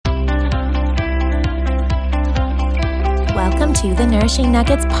welcome to the Nourishing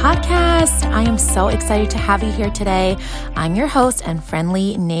Nuggets podcast. I am so excited to have you here today. I'm your host and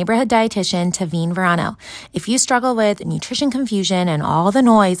friendly neighborhood dietitian, Taveen Verano. If you struggle with nutrition confusion and all the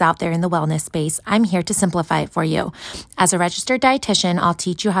noise out there in the wellness space, I'm here to simplify it for you. As a registered dietitian, I'll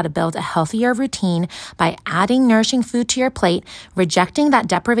teach you how to build a healthier routine by adding nourishing food to your plate, rejecting that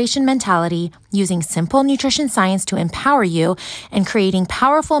deprivation mentality, using simple nutrition science to empower you, and creating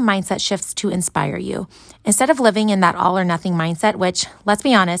powerful mindset shifts to inspire you. Instead of living in that all or nothing mindset, which, let's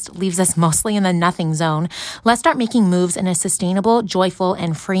be honest, leaves us mostly in the nothing zone, let's start making moves in a sustainable, joyful,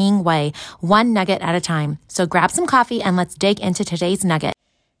 and freeing way, one nugget at a time. So grab some coffee and let's dig into today's nugget.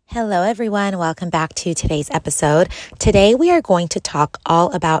 Hello, everyone. Welcome back to today's episode. Today, we are going to talk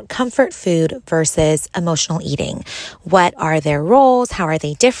all about comfort food versus emotional eating. What are their roles? How are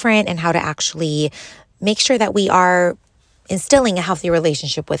they different? And how to actually make sure that we are instilling a healthy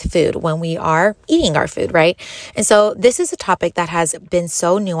relationship with food when we are eating our food, right? And so this is a topic that has been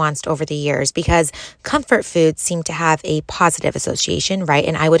so nuanced over the years because comfort foods seem to have a positive association, right?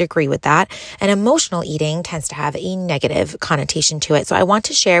 And I would agree with that. And emotional eating tends to have a negative connotation to it. So I want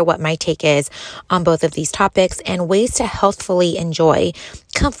to share what my take is on both of these topics and ways to healthfully enjoy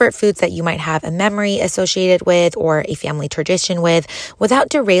comfort foods that you might have a memory associated with or a family tradition with without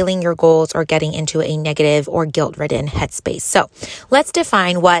derailing your goals or getting into a negative or guilt-ridden headspace. So let's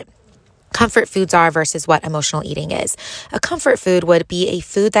define what comfort foods are versus what emotional eating is. A comfort food would be a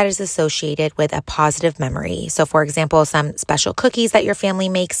food that is associated with a positive memory. So for example, some special cookies that your family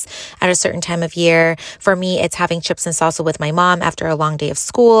makes at a certain time of year. For me, it's having chips and salsa with my mom after a long day of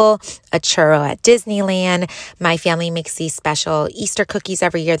school, a churro at Disneyland. My family makes these special Easter cookies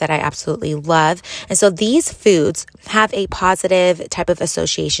every year that I absolutely love. And so these foods have a positive type of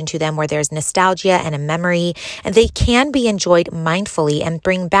association to them where there's nostalgia and a memory, and they can be enjoyed mindfully and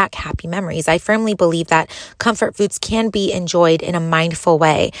bring back happy memories. I firmly believe that comfort foods can be enjoyed in a mindful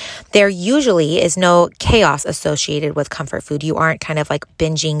way. There usually is no chaos associated with comfort food. You aren't kind of like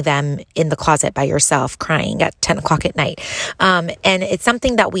binging them in the closet by yourself, crying at 10 o'clock at night. And it's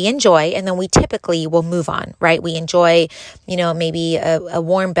something that we enjoy, and then we typically will move on, right? We enjoy, maybe a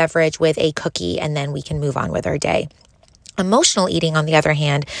warm beverage with a cookie, and then we can move on with our day. Emotional eating, on the other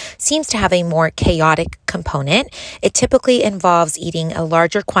hand, seems to have a more chaotic component. It typically involves eating a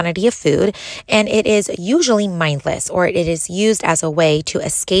larger quantity of food, and it is usually mindless, or it is used as a way to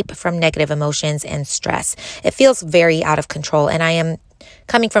escape from negative emotions and stress. It feels very out of control, and I am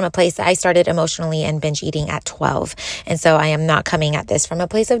coming from a place that I started emotionally and binge eating at 12. And so I am not coming at this from a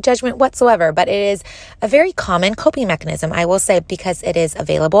place of judgment whatsoever, but it is a very common coping mechanism, I will say, because it is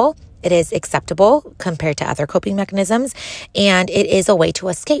available. It is acceptable compared to other coping mechanisms, and it is a way to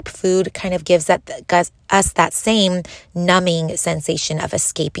escape. Food kind of gives us that same numbing sensation of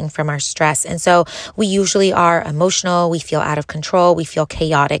escaping from our stress. And so we usually are emotional, we feel out of control, we feel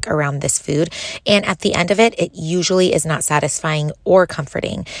chaotic around this food. And at the end of it, it usually is not satisfying or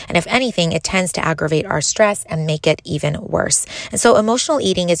comforting. And if anything, it tends to aggravate our stress and make it even worse. And so emotional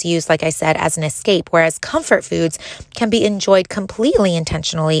eating is used, like I said, as an escape, whereas comfort foods can be enjoyed completely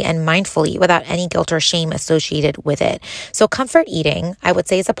intentionally and mindfully without any guilt or shame associated with it. So comfort eating, I would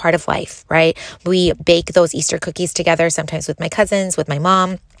say, is a part of life, right? We bake those Easter cookies together, sometimes with my cousins, with my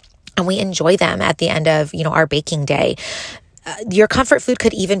mom, and we enjoy them at the end of, our baking day. Your comfort food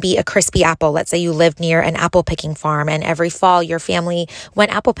could even be a crispy apple. Let's say you lived near an apple picking farm, and every fall your family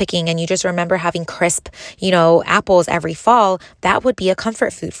went apple picking, and you just remember having crisp, apples every fall. That would be a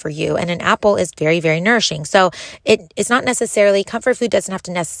comfort food for you. And an apple is very, very nourishing. So it's not necessarily, comfort food doesn't have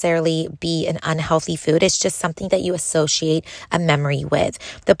to necessarily be an unhealthy food. It's just something that you associate a memory with.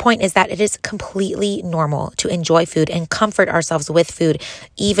 The point is that it is completely normal to enjoy food and comfort ourselves with food,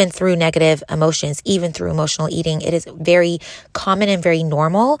 even through negative emotions, even through emotional eating. It is very common and very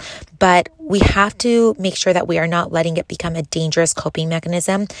normal, but we have to make sure that we are not letting it become a dangerous coping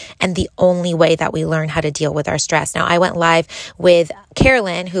mechanism and the only way that we learn how to deal with our stress. Now, I went live with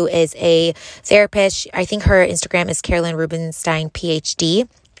Carolyn, who is a therapist. I think her Instagram is Carolyn Rubenstein, PhD.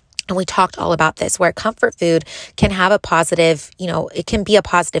 And we talked all about this, where comfort food can have a positive, it can be a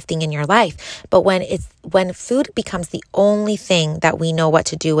positive thing in your life. But when food becomes the only thing that we know what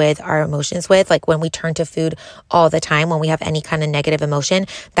to do with our emotions with, like when we turn to food all the time, when we have any kind of negative emotion,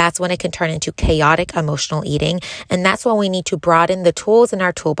 that's when it can turn into chaotic emotional eating. And that's when we need to broaden the tools in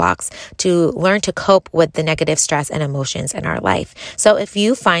our toolbox to learn to cope with the negative stress and emotions in our life. So if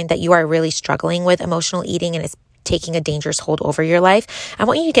you find that you are really struggling with emotional eating and it's taking a dangerous hold over your life, I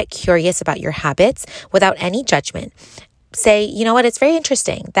want you to get curious about your habits without any judgment. say, you know what, it's very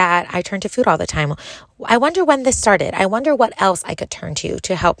interesting that I turn to food all the time. I wonder when this started. I wonder what else I could turn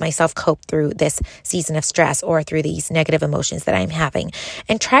to help myself cope through this season of stress or through these negative emotions that I'm having.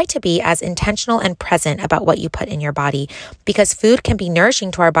 And try to be as intentional and present about what you put in your body, because food can be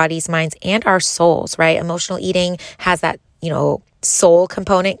nourishing to our bodies, minds, and our souls, right? Emotional eating has that, soul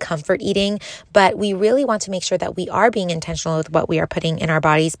component, comfort eating, but we really want to make sure that we are being intentional with what we are putting in our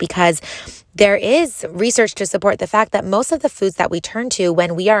bodies, because there is research to support the fact that most of the foods that we turn to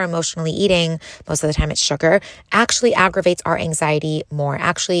when we are emotionally eating, most of the time it's sugar, actually aggravates our anxiety more,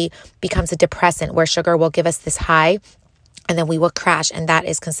 actually becomes a depressant, where sugar will give us this high and then we will crash, and that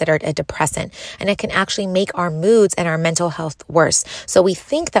is considered a depressant. And it can actually make our moods and our mental health worse. So we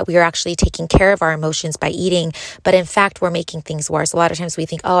think that we are actually taking care of our emotions by eating, but in fact, we're making things worse. A lot of times we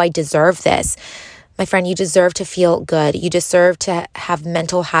think, oh, I deserve this. My friend, you deserve to feel good. You deserve to have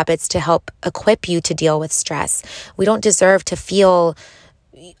mental habits to help equip you to deal with stress. We don't deserve to feel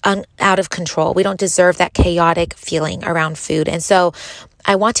out of control. We don't deserve that chaotic feeling around food. And so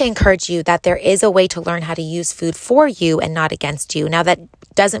I want to encourage you that there is a way to learn how to use food for you and not against you. Now, that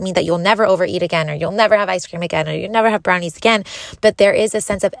doesn't mean that you'll never overeat again, or you'll never have ice cream again, or you'll never have brownies again. But there is a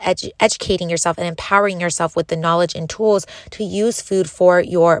sense of educating yourself and empowering yourself with the knowledge and tools to use food for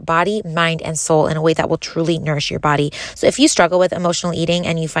your body, mind, and soul in a way that will truly nourish your body. So if you struggle with emotional eating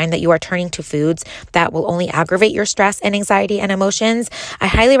and you find that you are turning to foods that will only aggravate your stress and anxiety and emotions, I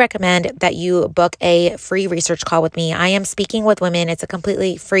highly recommend that you book a free research call with me. I am speaking with women. It's a completely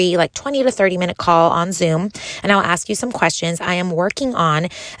free, 20 to 30 minute call on Zoom, and I'll ask you some questions. I am working on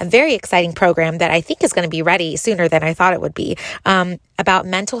a very exciting program that I think is going to be ready sooner than I thought it would be, about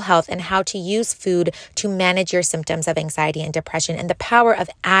mental health and how to use food to manage your symptoms of anxiety and depression, and the power of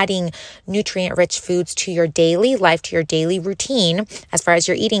adding nutrient-rich foods to your daily life, to your daily routine, as far as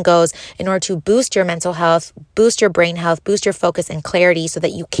your eating goes, in order to boost your mental health, boost your brain health, boost your focus and clarity so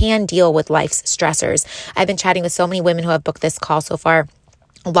that you can deal with life's stressors. I've been chatting with so many women who have booked this call so far.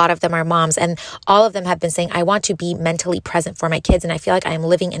 A lot of them are moms, and all of them have been saying, I want to be mentally present for my kids, and I feel like I am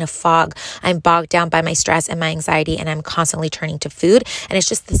living in a fog. I'm bogged down by my stress and my anxiety, and I'm constantly turning to food, and it's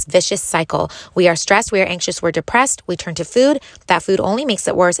just this vicious cycle. We are stressed, we are anxious, we're depressed, we turn to food. That food only makes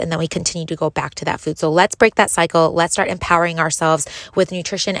it worse, and then we continue to go back to that food. So let's break that cycle. Let's start empowering ourselves with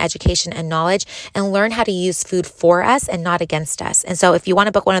nutrition, education, and knowledge, and learn how to use food for us and not against us. And so if you want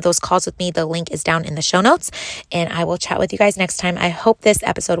to book one of those calls with me, the link is down in the show notes, and I will chat with you guys next time. I hope this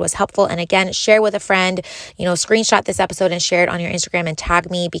episode was helpful. And again, share with a friend, screenshot this episode and share it on your Instagram and tag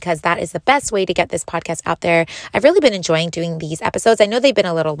me, because that is the best way to get this podcast out there. I've really been enjoying doing these episodes. I know they've been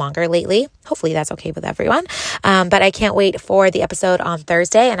a little longer lately. Hopefully that's okay with everyone. But I can't wait for the episode on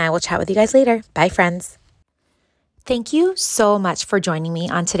Thursday, and I will chat with you guys later. Bye, friends. Thank you so much for joining me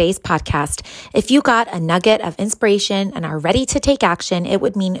on today's podcast. If you got a nugget of inspiration and are ready to take action, it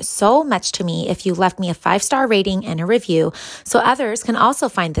would mean so much to me if you left me a 5-star rating and a review so others can also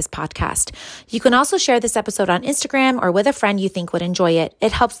find this podcast. You can also share this episode on Instagram or with a friend you think would enjoy it.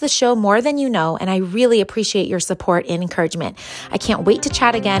 It helps the show more than you know, and I really appreciate your support and encouragement. I can't wait to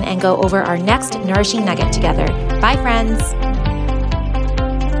chat again and go over our next nourishing nugget together. Bye, friends.